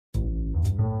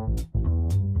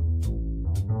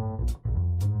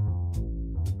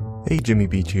Hey, Jimmy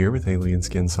Beach here with Alien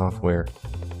Skin Software.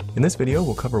 In this video,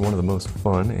 we'll cover one of the most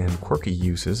fun and quirky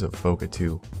uses of Bokeh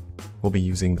 2. We'll be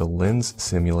using the lens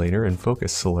simulator and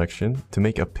focus selection to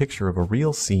make a picture of a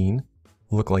real scene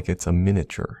look like it's a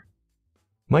miniature.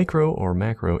 Micro or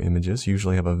macro images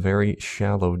usually have a very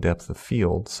shallow depth of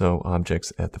field, so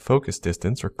objects at the focus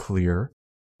distance are clear,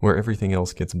 where everything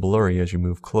else gets blurry as you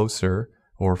move closer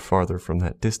or farther from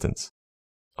that distance.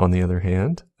 On the other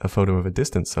hand, a photo of a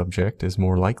distant subject is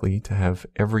more likely to have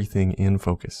everything in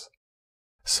focus.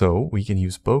 So we can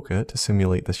use bokeh to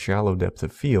simulate the shallow depth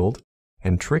of field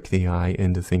and trick the eye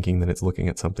into thinking that it's looking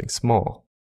at something small.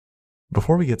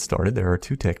 Before we get started, there are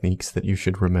two techniques that you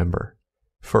should remember.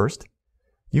 First,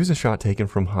 use a shot taken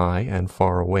from high and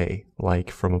far away,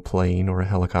 like from a plane or a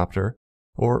helicopter,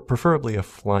 or preferably a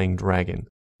flying dragon,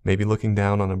 maybe looking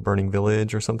down on a burning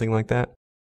village or something like that.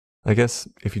 I guess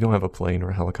if you don't have a plane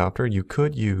or a helicopter, you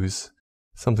could use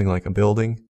something like a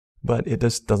building, but it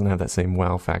just doesn't have that same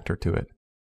wow factor to it.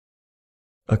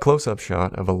 A close-up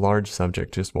shot of a large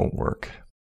subject just won't work.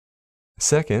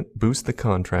 Second, boost the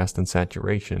contrast and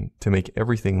saturation to make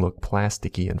everything look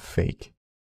plasticky and fake.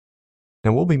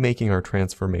 Now we'll be making our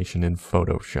transformation in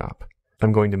Photoshop.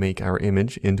 I'm going to make our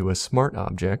image into a smart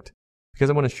object because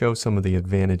I want to show some of the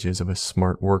advantages of a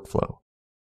smart workflow.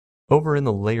 Over in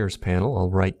the Layers panel, I'll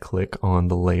right-click on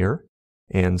the layer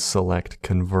and select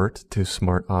Convert to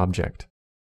Smart Object.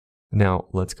 Now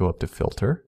let's go up to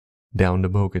Filter, down to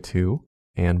Bokeh 2,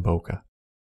 and Bokeh.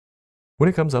 When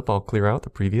it comes up, I'll clear out the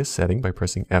previous setting by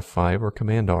pressing F5 or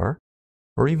Command-R,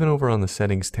 or even over on the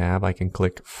Settings tab, I can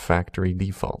click Factory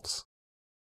Defaults.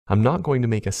 I'm not going to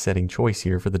make a setting choice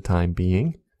here for the time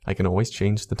being. I can always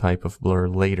change the type of blur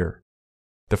later.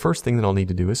 The first thing that I'll need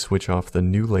to do is switch off the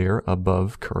new layer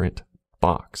above current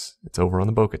box. It's over on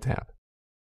the Bokeh tab.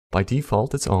 By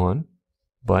default, it's on,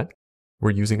 but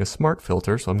we're using a smart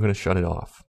filter, so I'm going to shut it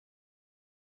off.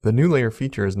 The new layer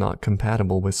feature is not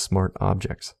compatible with smart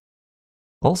objects.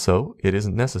 Also, it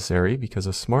isn't necessary because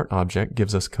a smart object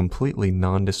gives us completely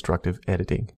non-destructive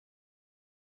editing.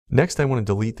 Next, I want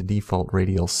to delete the default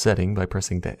radial setting by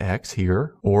pressing the X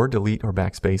here, or delete or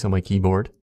backspace on my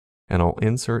keyboard, and I'll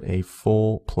insert a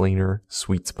full planar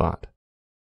sweet spot.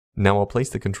 Now I'll place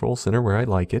the control center where I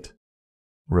like it,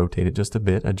 rotate it just a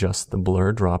bit, adjust the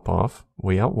blur drop off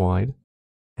way out wide,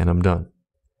 and I'm done.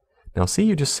 Now see,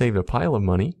 you just saved a pile of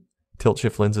money. Tilt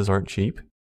shift lenses aren't cheap,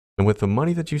 and with the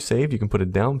money that you saved, you can put a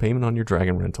down payment on your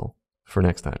Dragon rental for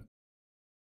next time.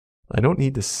 I don't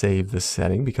need to save this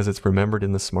setting because it's remembered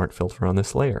in the smart filter on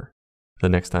this layer. The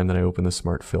next time that I open the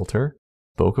smart filter,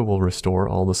 Bokeh will restore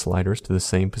all the sliders to the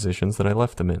same positions that I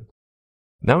left them in.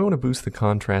 Now I want to boost the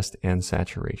contrast and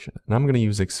saturation, and I'm going to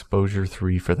use Exposure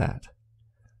 3 for that.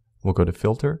 We'll go to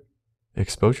Filter,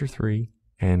 Exposure 3,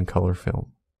 and Color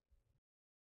Film.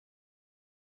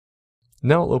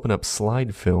 Now I'll open up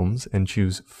Slide Films and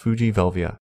choose Fuji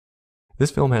Velvia.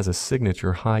 This film has a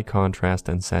signature high contrast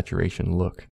and saturation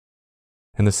look.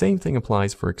 And the same thing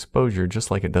applies for exposure,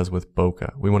 just like it does with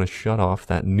bokeh. We want to shut off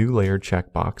that new layer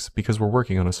checkbox because we're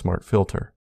working on a smart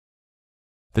filter.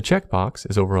 The checkbox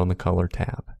is over on the Color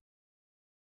tab.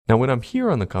 Now when I'm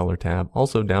here on the Color tab,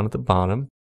 also down at the bottom,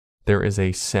 there is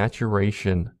a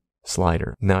saturation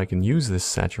slider. Now I can use this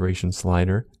saturation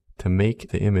slider to make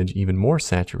the image even more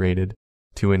saturated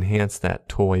to enhance that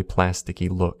toy plasticky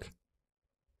look.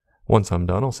 Once I'm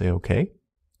done, I'll say OK,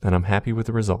 and I'm happy with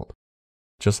the result,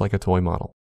 just like a toy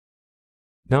model.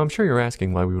 Now I'm sure you're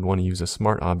asking why we would want to use a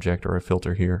smart object or a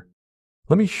filter here.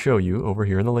 Let me show you over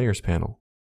here in the Layers panel.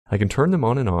 I can turn them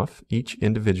on and off, each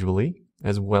individually,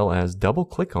 as well as double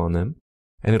click on them,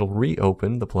 and it'll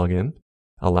reopen the plugin,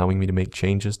 allowing me to make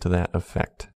changes to that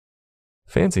effect.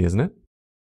 Fancy, isn't it?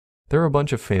 There are a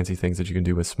bunch of fancy things that you can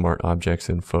do with smart objects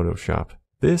in Photoshop.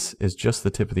 This is just the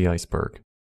tip of the iceberg.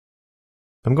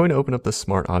 I'm going to open up the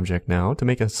smart object now to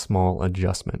make a small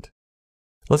adjustment.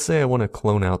 Let's say I want to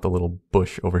clone out the little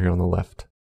bush over here on the left.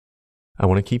 I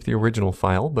want to keep the original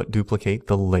file, but duplicate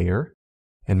the layer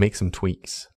and make some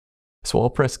tweaks. So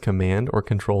I'll press Command or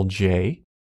Control J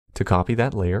to copy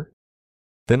that layer.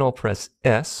 Then I'll press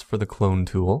S for the clone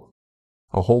tool.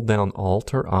 I'll hold down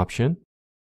Alt or Option.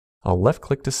 I'll left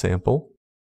click to sample,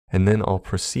 and then I'll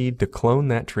proceed to clone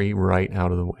that tree right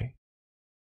out of the way.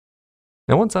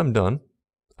 Now once I'm done,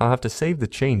 I'll have to save the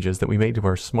changes that we made to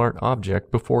our smart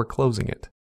object before closing it.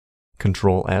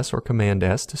 Control S or Command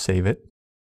S to save it,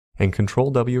 and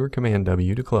Control W or Command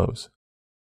W to close.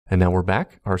 And now we're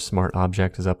back, our smart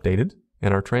object is updated,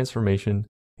 and our transformation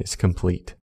is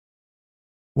complete.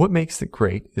 What makes it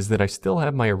great is that I still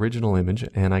have my original image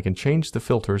and I can change the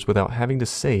filters without having to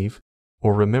save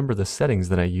or remember the settings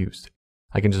that I used.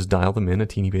 I can just dial them in a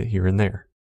teeny bit here and there.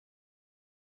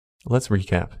 Let's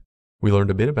recap. We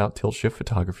learned a bit about tilt-shift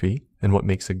photography and what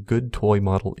makes a good toy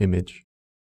model image.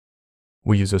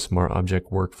 We use a smart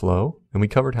object workflow, and we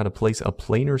covered how to place a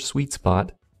planar sweet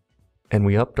spot, and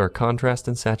we upped our contrast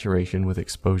and saturation with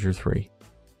Exposure 3.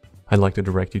 I'd like to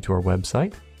direct you to our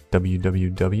website,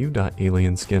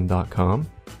 www.alienskin.com,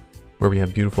 where we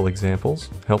have beautiful examples,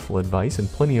 helpful advice, and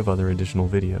plenty of other additional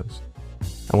videos.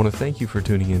 I want to thank you for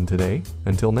tuning in today.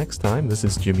 Until next time, this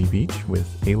is Jimmy Beach with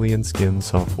Alien Skin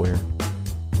Software.